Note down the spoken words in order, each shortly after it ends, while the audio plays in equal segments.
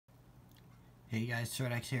Hey guys,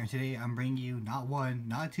 Sordex here, and today I'm bringing you not one,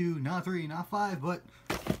 not two, not three, not five, but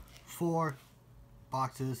 4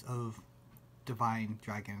 boxes of Divine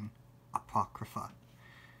Dragon Apocrypha.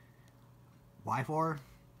 Why 4?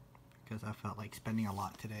 Because I felt like spending a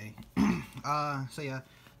lot today. So yeah,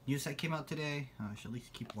 new set came out today. I should at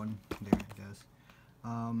least keep one there, I guess.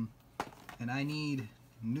 And I need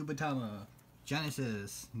Nubatama,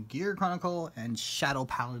 Genesis, Gear Chronicle, and Shadow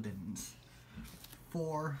Paladins.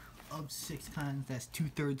 4 of 6 clans. That's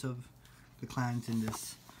 2/3 of the clans in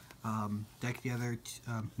this deck. The other,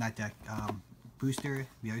 not deck, booster.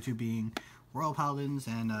 The other 2 being Royal Paladins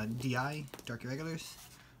and DI, Dark Irregulars.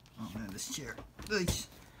 Oh man, this chair.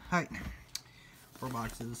 Alright, 4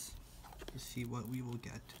 boxes. Let's see what we will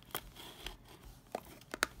get.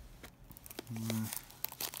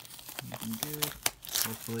 Looking good.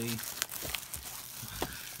 Hopefully.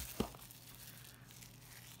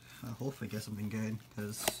 Hopefully get something good,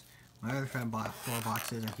 because my other friend bought 4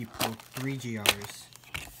 boxes and he pulled 3 GRs.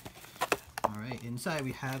 Alright, inside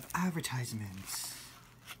we have advertisements.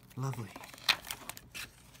 Lovely.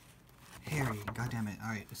 Harry, goddammit.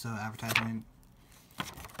 Alright, so advertisement.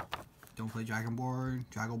 Don't play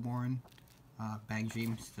Dragonborn, Bang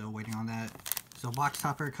Dream, still waiting on that. So box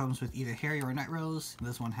topper comes with either Harry or Night Rose.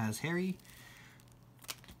 This one has Harry,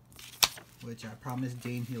 which I promised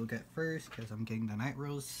Dane he'll get first, because I'm getting the Night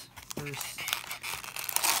Rose first.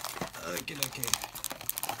 Okay.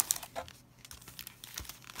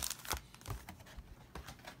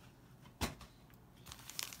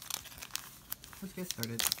 Let's get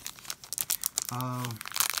started.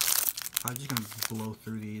 I'm just gonna blow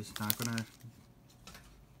through these, not gonna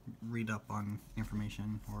read up on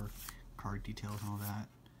information or card details and all that.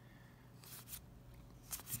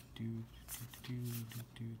 2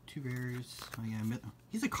 rares. Oh yeah,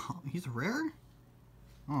 he's a rare?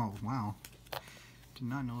 Oh wow, did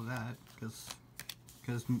not know that,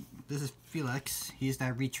 because this is Felix. He's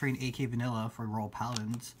that retrained AK vanilla for Royal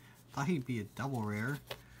Paladins. Thought he'd be a double rare,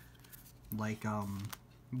 like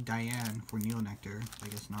Diane for Neo Nectar. I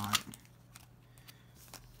guess not.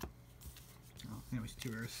 Oh, anyways,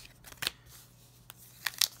 2 rares.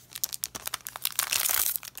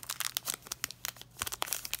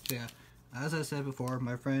 So yeah, as I said before,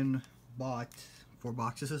 my friend bought 4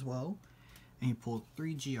 boxes as well, and he pulled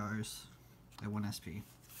 3 GRs at 1 SP.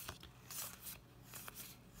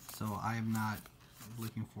 So I am not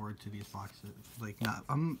looking forward to these boxes. Like,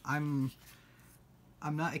 I'm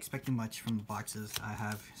not expecting much from the boxes I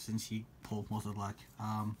have since he pulled most of the luck.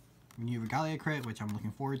 New Regalia crit, which I'm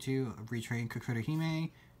looking forward to. A retrained Kokoda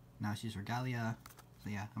Hime. Now she's Regalia. So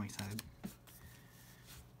yeah, I'm excited.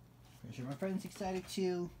 Pretty sure my friend's excited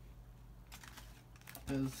too,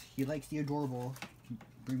 because he likes the adorable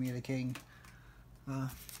Bring Me the King.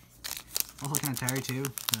 Also kind of tired too.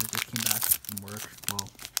 I just came back from work. Well,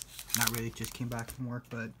 not really just came back from work,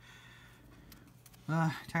 but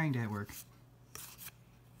tiring day at work.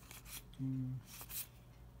 Here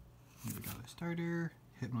we got a starter.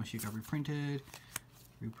 Hypno Sheet got reprinted.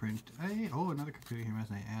 Reprint. Oh, another computer here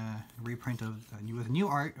last night. Reprint of with new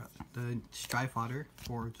art, the Strive Fodder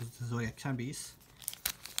for the Zodiac Beast.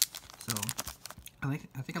 So I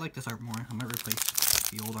think I like this art more. I might replace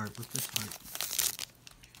the old art with this art.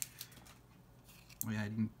 Oh yeah,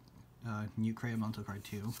 new Cray Elemental card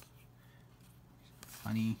too.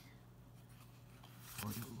 Funny.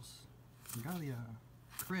 Orioles. Regalia.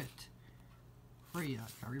 Crit. Freya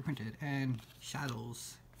got reprinted, and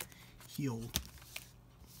Shadows Heal.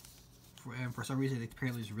 And for some reason, it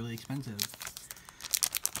apparently is really expensive,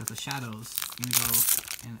 because the Shadows, even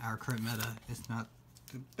though in our current meta, it's not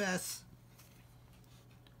the best.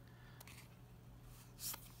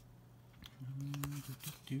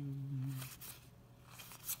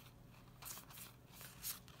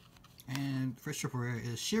 And first triple rare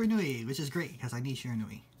is Shiranui, which is great because I need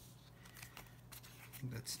Shiranui. I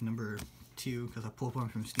think that's number 2 because I pulled one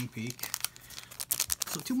from Sneak Peek.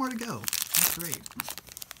 So 2 more to go. That's great.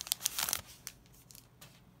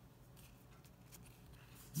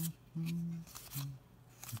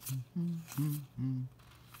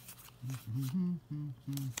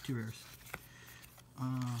 Two rares.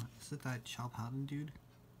 Is it that Shadow Paladin dude?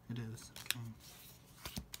 It is. Okay.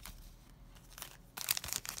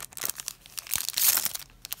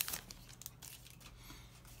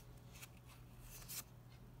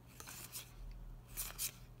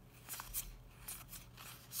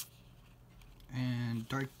 And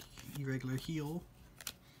Dark Irregular Heal.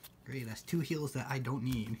 Great, that's 2 heals that I don't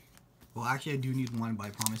need. Well, actually I do need 1, but I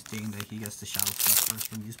promised Dane that he gets the Shadow stuff first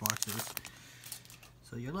from these boxes.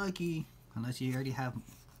 So you're lucky, unless you already have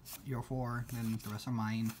your 4, then the rest are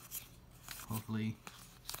mine. Hopefully.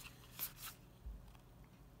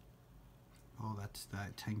 got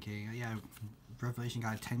that 10k. Yeah, Revelation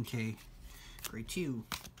got 10k. Grade 2.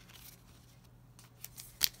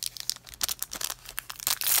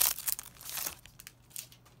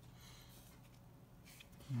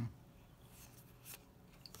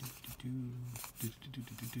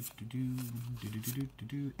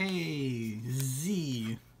 Hey,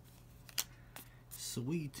 Z.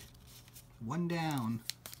 Sweet. 1 down.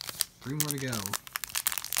 3 more to go.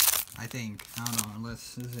 I think. I don't know,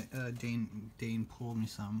 unless Dane pulled me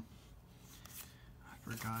some. I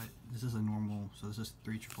forgot. This is a normal, so this is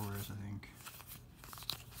 3 triple rares, I think.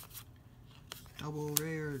 Double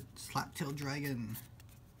rare Slaptail Dragon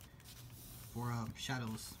for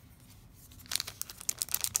Shadows.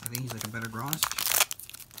 I think he's like a better Grost.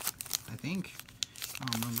 I think. I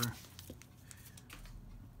don't remember.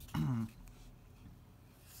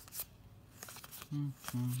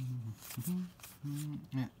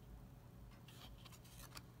 Yeah.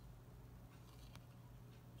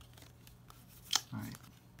 Alright.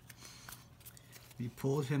 We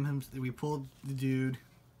pulled him, we pulled the dude.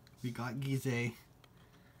 We got Gize.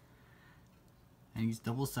 And he's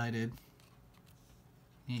double-sided.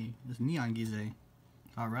 Hey, it's Neon Gize.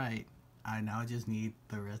 Alright. I now just need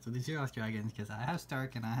the rest of the Xerox Dragons because I have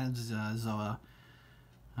Stark and I have Zoa.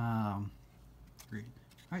 Great.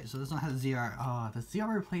 Alright, so this one has ZR. Oh, does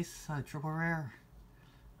ZR replace triple rare?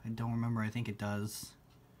 I don't remember. I think it does.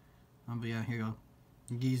 But yeah, here you go.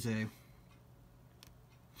 Gize.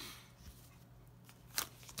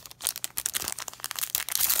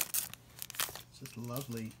 It's just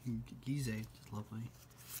lovely. Gize, just lovely.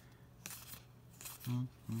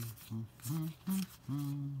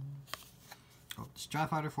 Oh, Strat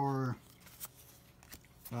Fighter for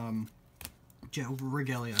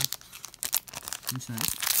Regalia. It's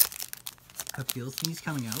nice. I feel things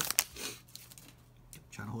coming out.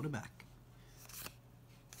 Trying to hold it back.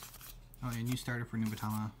 Oh, and new starter for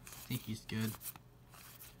Nubatama. I think he's good.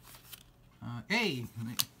 Hey!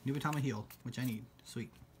 Nubatama heal, which I need.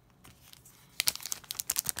 Sweet.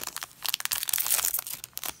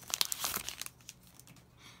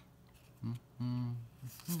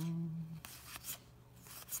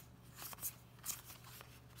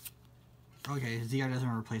 Okay, ZR doesn't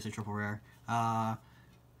replace a triple rare.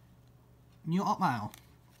 New Altmile.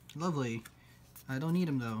 Lovely. I don't need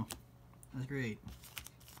him though. That's great.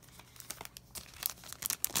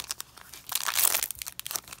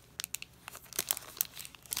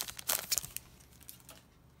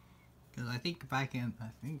 Because I think back in,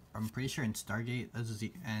 I'm pretty sure in Stargate, that's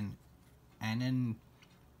Z, and in,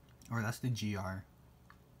 or that's the GR.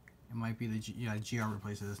 It might be the yeah, GR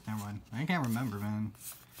replaces this. Never mind. I can't remember, man.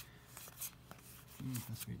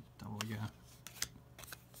 That's be double, yeah.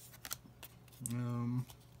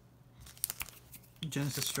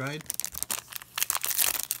 Genesis Stride.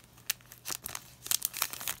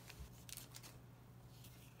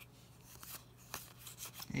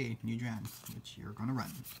 Hey, new Dran, which you're gonna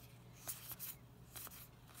run.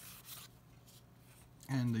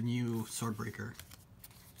 And the new Swordbreaker.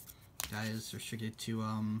 That is restricted to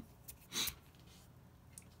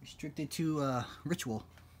Ritual.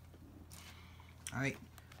 Alright,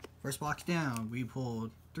 first box down, we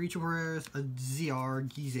pulled 3 triple rares, a ZR,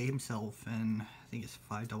 Gize himself, and I think it's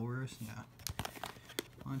 5 double rares, yeah.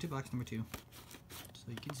 On to box number 2. So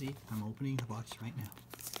you can see, I'm opening the box right now.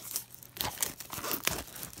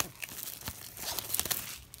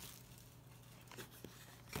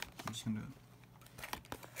 I'm just gonna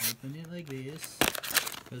open it like this,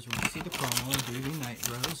 because we're gonna see the promo, Breathing Night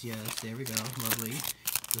Rose, yes, there we go, lovely.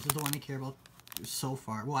 This is the one I care about so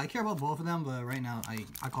far. Well, I care about both of them, but right now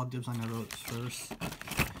I call dibs on the votes first.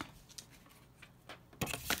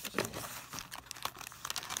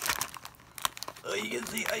 Oh, you can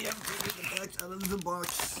see I am taking the box out of the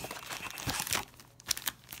box.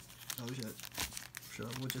 Oh shit. Sure,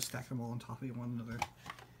 we'll just stack them all on top of one another.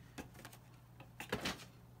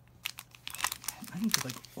 I need to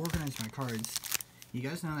like organize my cards. You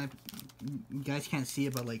guys know that you guys can't see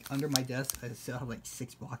it, but like under my desk I still have like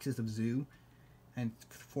 6 boxes of Zoo and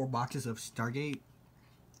 4 boxes of Stargate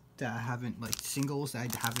that I haven't, like singles that I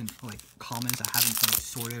haven't, like commons I haven't like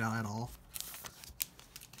sorted out at all.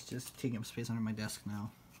 It's just taking up space under my desk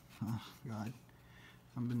now. Oh god.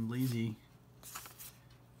 I've been lazy.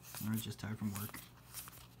 Or just tired from work.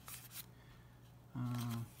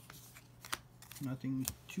 Nothing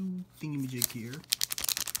too thingamajig here.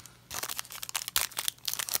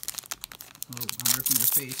 Oh, I'm ripping your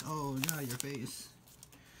face. Oh, yeah, your face.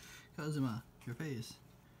 Kazuma, your face.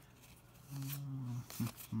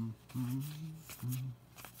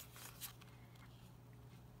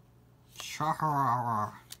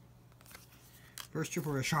 Shahara. First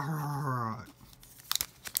triple rare, Shahara.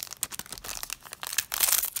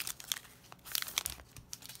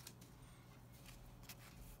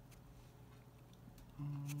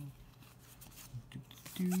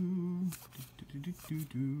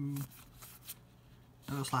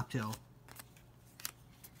 Another slap tail.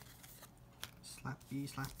 Slappy,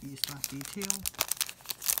 slappy, slappy tail.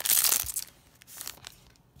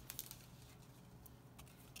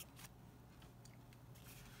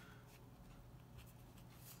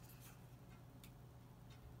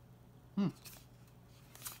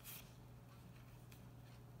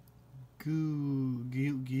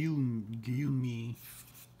 Me.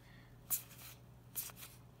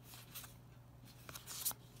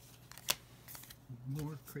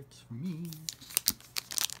 More crits for me.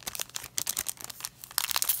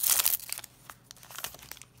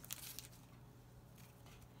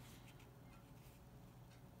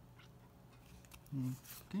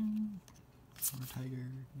 More tiger,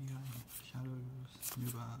 neon, shadows,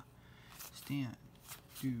 Nuba, stand,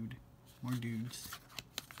 dude, more dudes.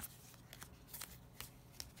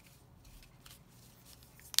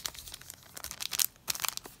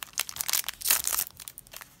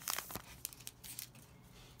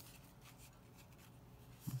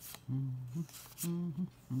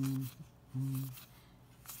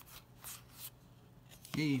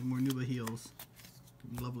 Hey, more Nuba heals.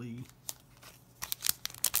 Lovely.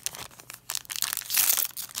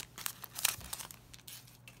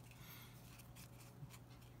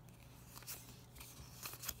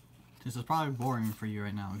 This is probably boring for you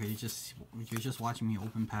right now, okay? You're just watching me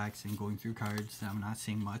open packs and going through cards. I'm not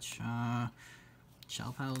saying much.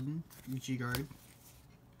 Shell Paladin, UG Guard.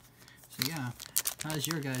 So yeah, how's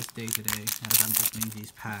your guys' day today as I'm opening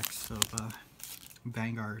these packs of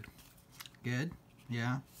Vanguard? Good?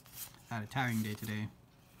 Yeah? I had a tiring day today.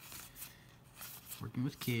 Working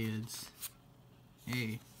with kids.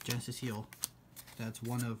 Hey, Genesis Heal. That's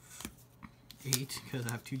one of 8 because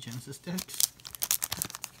I have 2 Genesis decks.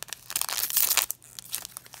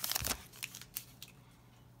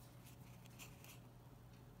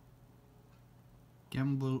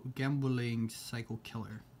 Gambling Cycle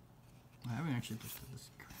Killer. I haven't actually looked at this,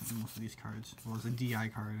 most of these cards. Well, it's a DI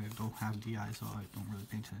card. I don't have DI, so I don't really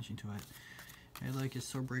pay attention to it. I like his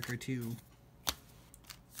Swordbreaker too.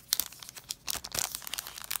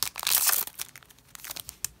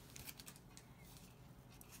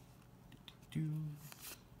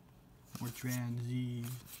 More Dran Z.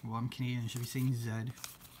 Well, I'm Canadian. I should be saying Z.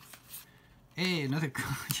 Hey, another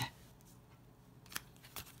Chronojet.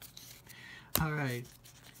 Alright.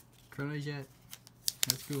 Chronojet.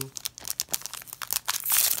 That's cool.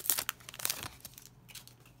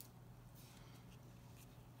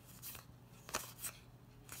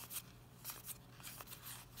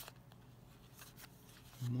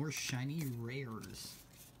 More shiny rares.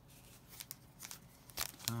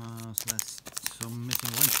 So I'm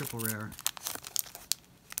missing 1 triple rare.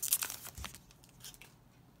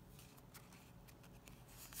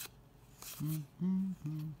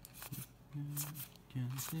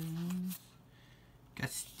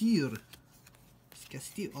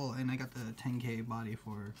 Castile. Oh, and I got the 10k body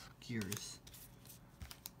for Gears.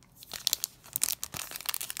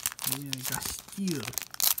 Yeah, Castile.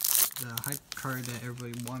 The hype card that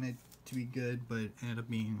everybody wanted to be good, but ended up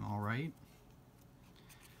being alright.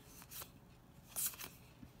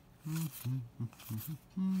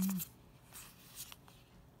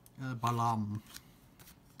 Balam.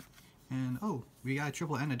 And oh, we got a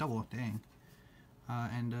triple and a double, dang.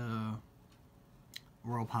 And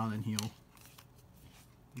Royal Paladin heal.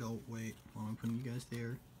 No, wait, well, I'm putting you guys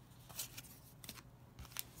there.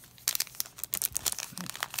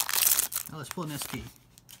 Now let's pull an SP.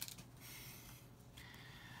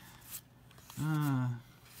 Oh,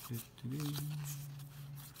 heal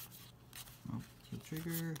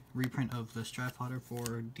trigger. Reprint of the Strat Plotter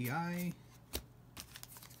for DI.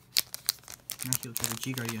 Now heal trigger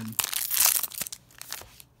G Guardian.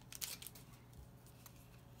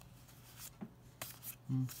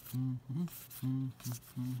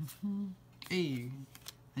 Hey,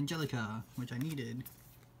 Angelica, which I needed.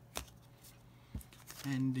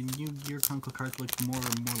 And the new Gear Conquer cards look more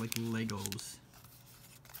and more like Legos.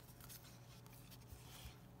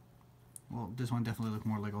 Well, this one definitely looked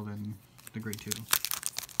more Lego than the Grade 2.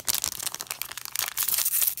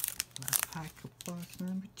 Last pack of box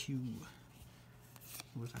number 2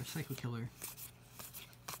 was our Psycho Killer.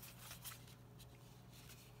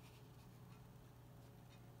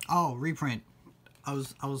 Oh, reprint. I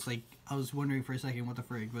was wondering for a second what the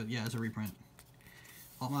frig, but yeah, it's a reprint.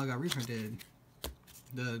 Oh my god, reprinted.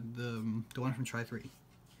 The one from Try 3.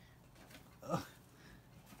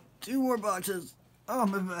 2 more boxes. Oh,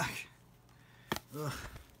 my back. Ugh.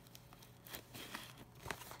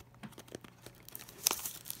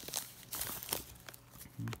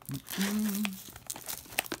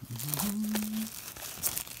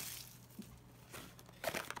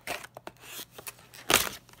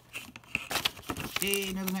 Hey,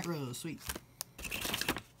 another Night Rose, sweet.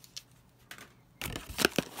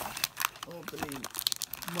 Opening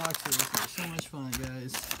boxes are so much fun,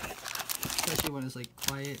 guys. Especially when it's like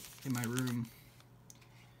quiet in my room.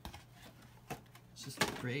 It's just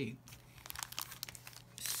great.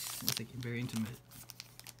 It's like very intimate.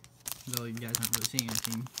 Though you guys aren't really seeing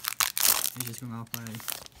anything. It's just going off by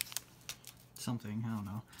something, I don't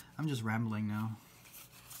know. I'm just rambling now.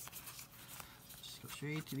 Just go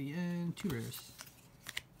straight to the end. 2 rares.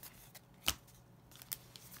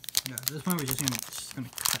 Yeah, at this point we're just gonna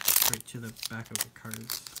cut straight to the back of the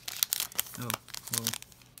cards. Oh, well,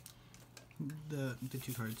 the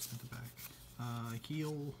 2 cards at the back.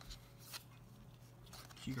 Heal,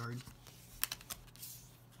 Keyguard.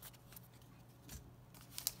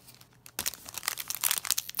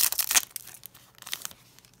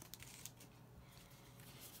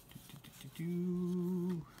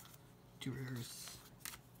 Two rares.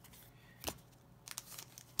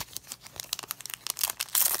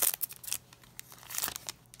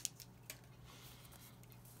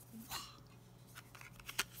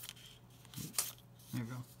 There we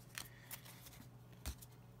go.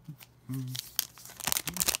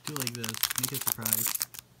 Do it like this. Make it a surprise.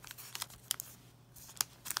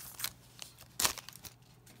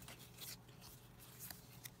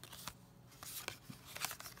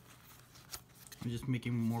 I'm just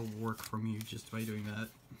making more work from you just by doing that.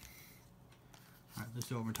 Alright, let's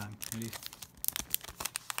do it one more time. Ready?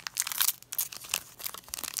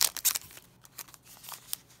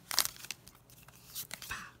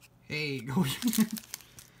 Hey, go.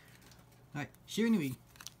 Alright, Shiranui.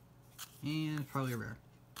 And probably a rare.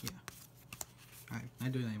 Yeah. Alright,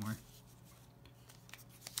 not doing that anymore.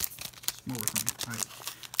 It's more work for me. Alright.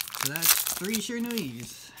 So that's 3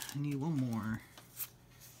 Shiranuis. I need 1 more.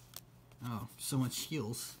 Oh, so much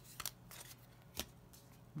heals.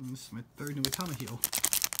 And this is my 3rd new Atama heal.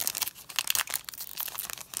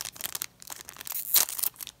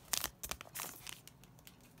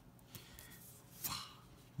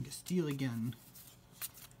 I'm gonna steal again.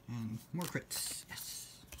 And more crits.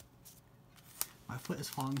 Yes. My foot is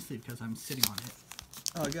falling asleep because I'm sitting on it.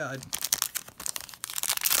 Oh god.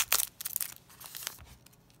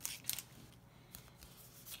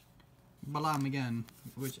 Balam again,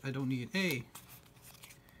 which I don't need. Hey!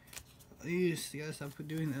 Please, you gotta stop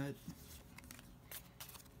doing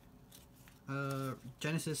that.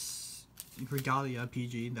 Genesis Regalia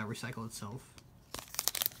PG that recycled itself.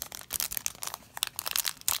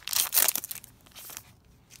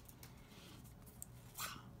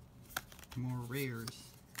 More rares.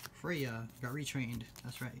 Freya got retrained,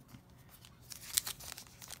 that's right.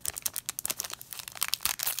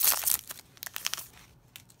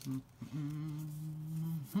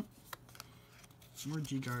 More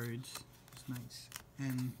G guards, it's nice,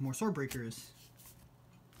 and more sword breakers.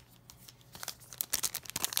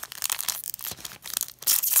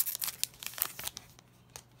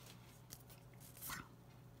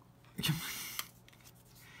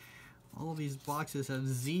 All these boxes have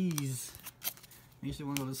Z's. Makes you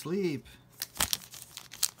want to go to sleep.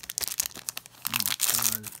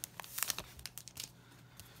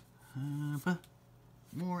 Oh god.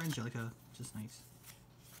 More Angelica, just nice.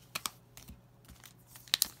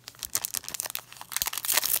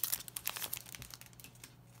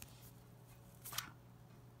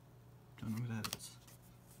 Don't know who that is.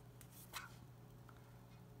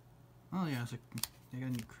 Oh yeah, it's I got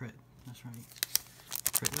a new crit. That's right.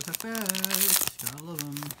 Crit with effect. Gotta love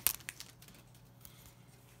them.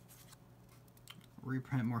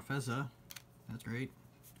 Reprint Morpheza. That's great.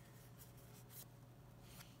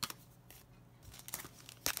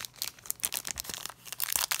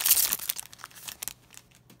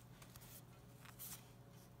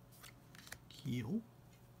 Heal.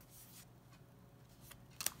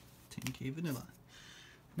 10k vanilla.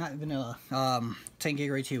 Not vanilla. 10k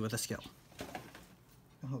grade 2 with a skill.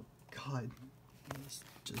 Oh god. It's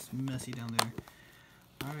just messy down there.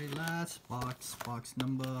 Alright, last box. Box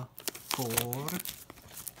number 4.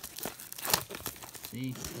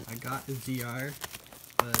 See, I got the ZR,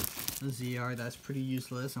 but the ZR, that's pretty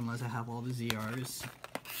useless unless I have all the ZRs.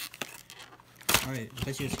 Alright,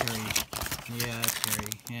 bet you it's scary. Yeah, it's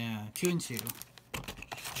scary. Yeah, 2 and 2.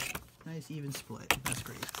 Nice even split. That's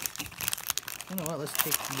great. You know what? Let's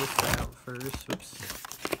take this out first. Whoops.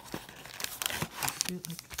 Let's do it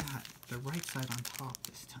like that. The right side on top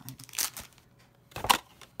this time.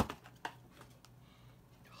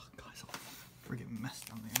 Oh, God, it's all friggin' mess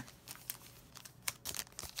down there.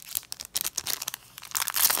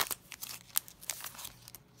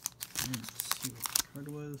 Let's see what the card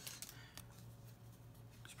was.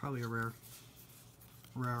 It's probably a rare.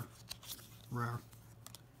 Rare. rare.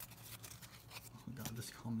 Oh god, this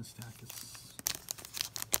common stack is...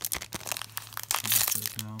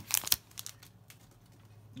 No.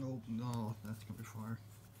 Oh no, that's gonna be far.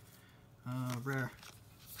 Rare.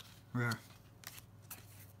 Rare.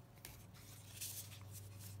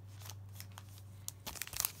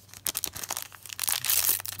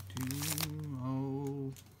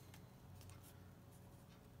 Oh.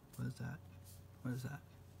 What is that? What is that?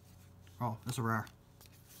 Oh, that's a rare.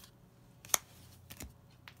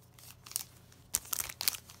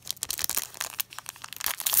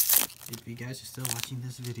 If you guys are still watching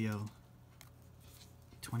this video,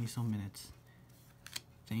 20-some minutes,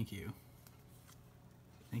 thank you.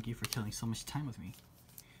 Thank you for killing so much time with me.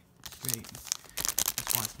 It's great.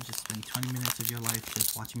 Just spend 20 minutes of your life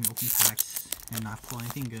just watching me open packs and not pull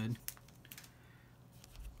anything good.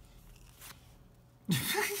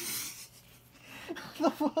 What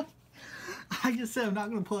the fuck? I just said I'm not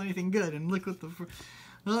gonna pull anything good, and look what the...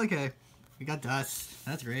 Okay, we got dust.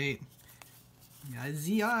 That's great. We got a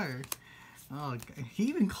ZR. Oh, he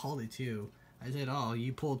even called it too. I said, oh,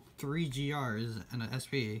 you pulled 3 GRs and an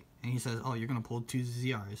SP, and he says, oh, you're gonna pull 2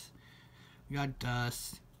 ZRs. We got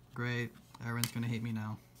dust. Great. Everyone's gonna hate me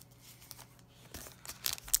now.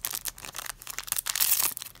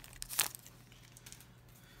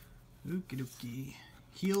 Okie dokie.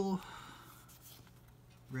 Heal.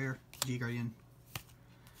 Rare. G Guardian.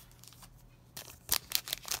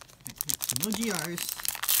 No GRs.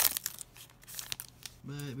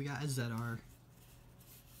 But we got a ZR.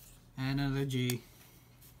 And another G.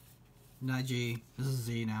 Not G. This is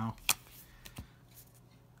Z now.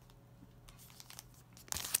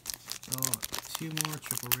 So, 2 more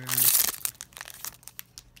triple rares.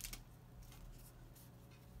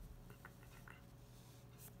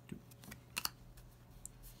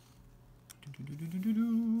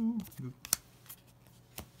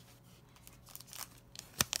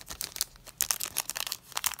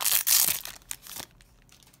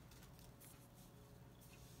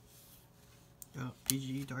 Oh,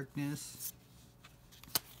 PG Darkness.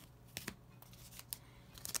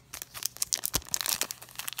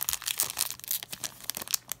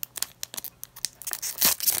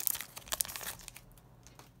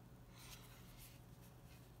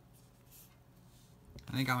 I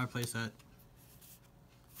think I got my playset.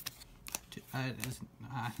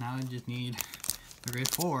 Now I just need the grade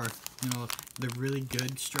 4. You know, the really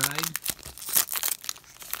good stride.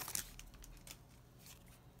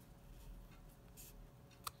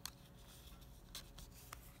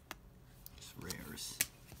 Just rares.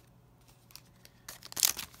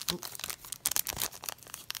 Oop.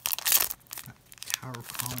 That Tower of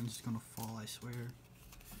Collins is gonna fall, I swear.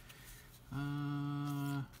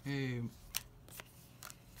 Hey.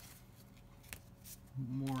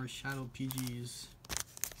 More Shadow PGs.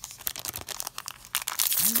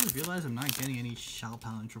 I just realized I'm not getting any Shadow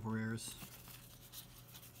Paladin triple rares.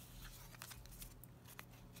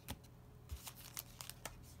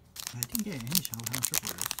 I didn't get any Shadow Paladin triple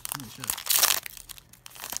rares. Holy shit.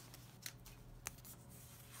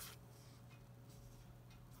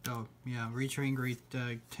 Oh, yeah, retrain great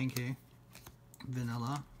 10k.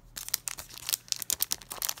 Vanilla.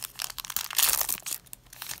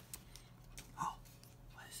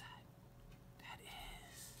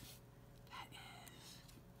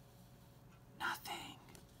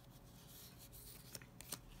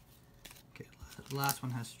 The last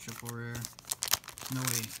one has triple rare. No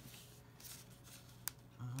wait.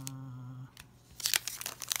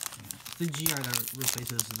 Yeah. The GR that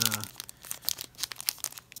replaces the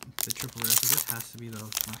triple rare. So this has to be the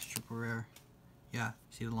last triple rare. Yeah.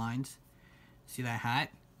 See the lines? See that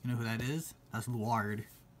hat? You know who that is? That's Luard.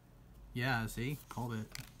 Yeah. See? Called it.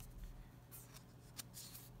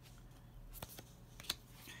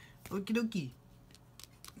 Okie dokie.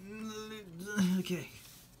 Okay.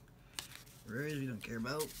 Rares we don't care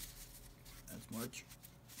about as much.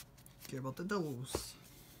 Care about the doubles.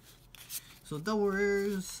 So double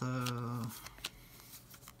rares, oh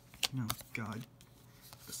god.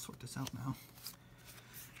 Let's sort this out now.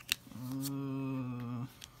 I'm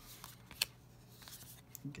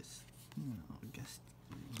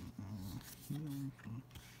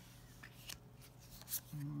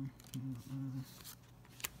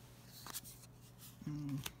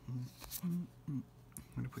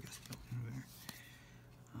gonna put a skill in there.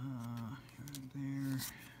 There.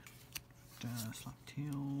 Slap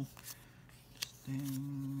tail. Just there.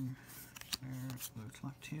 There.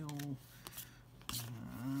 Slap tail.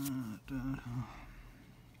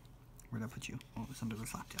 Where'd I put you? Oh, it's under the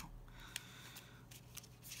slap tail.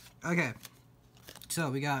 Okay. So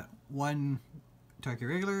we got 1 Dark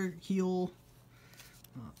Irregular heal,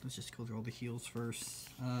 Let's just go through all the heals first.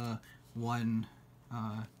 1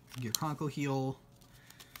 Gear Chronicle heal.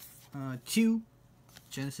 2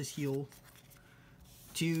 Genesis heal.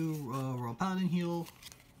 2 Royal Paladin heal.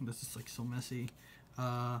 This is like so messy.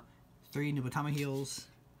 3 Nubatama heals.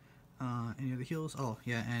 Any other heals? Oh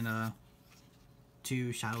yeah, and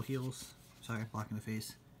 2 Shadow heals. Sorry, blocking the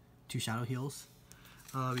face. 2 Shadow heals.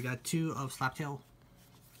 We got 2 of Slaptail.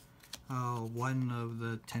 1 of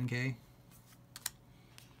the 10k.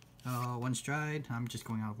 1 Stride. I'm just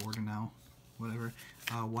going out of order now. Whatever.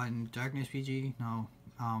 1 Darkness PG. No.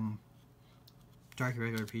 Dark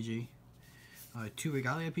regular PG. 2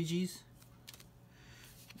 Regalia PGs.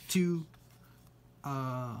 2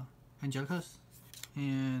 Angelicas.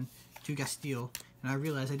 And 2 Gastille. And I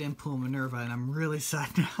realized I didn't pull Minerva, and I'm really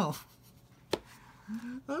sad now.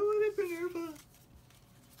 I wanted Minerva.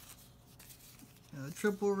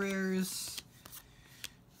 Triple rares.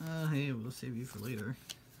 Hey, we'll save you for later.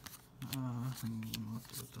 Let's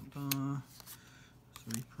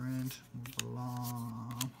reprint.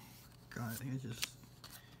 Blah. God, I think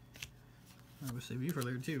I will save you for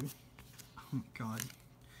later too. Oh my god.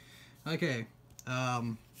 Okay.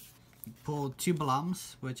 Pulled 2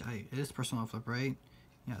 Balams, which it is personal flip, right?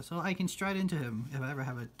 Yeah, so I can stride into him if I ever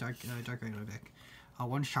have a dark regular deck.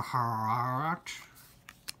 1 Shaharat.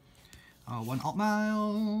 1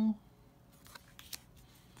 Altmile.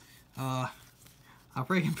 A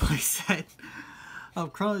breaking play set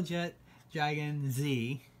of Chrono Jet Dragon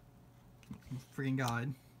Z. Freaking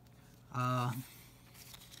god.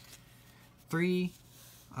 3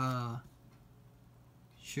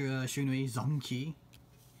 Shunui Zonki.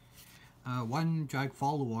 1 Drag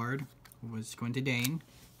Followard was going to Dane.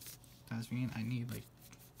 That's mean I need like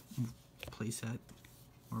playset.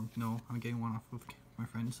 Or no, I'm getting one off of my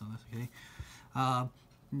friend, so that's okay.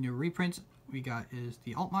 New reprints we got is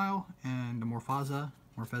the Altmile and the Morphaza.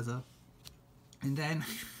 And then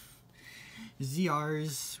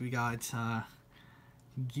ZRs we got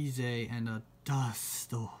Gize and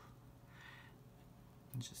Dusto.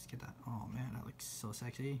 Let's just get that. Oh man, that looks so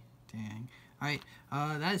sexy. Dang. Alright,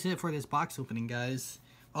 that is it for this box opening, guys.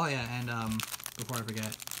 Oh yeah, and before I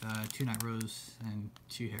forget, 2 Night Rose and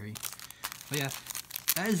 2 Harry. But yeah,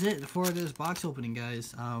 that is it for this box opening,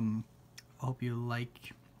 guys. I hope you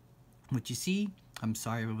like what you see. I'm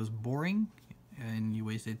sorry if it was boring and you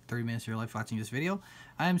wasted 30 minutes of your life watching this video.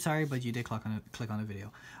 I'm sorry, but you did click on the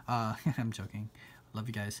video. I'm joking. Love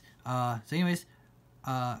you guys. So anyways,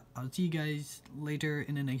 I'll see you guys later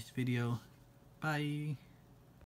in the next video. Bye.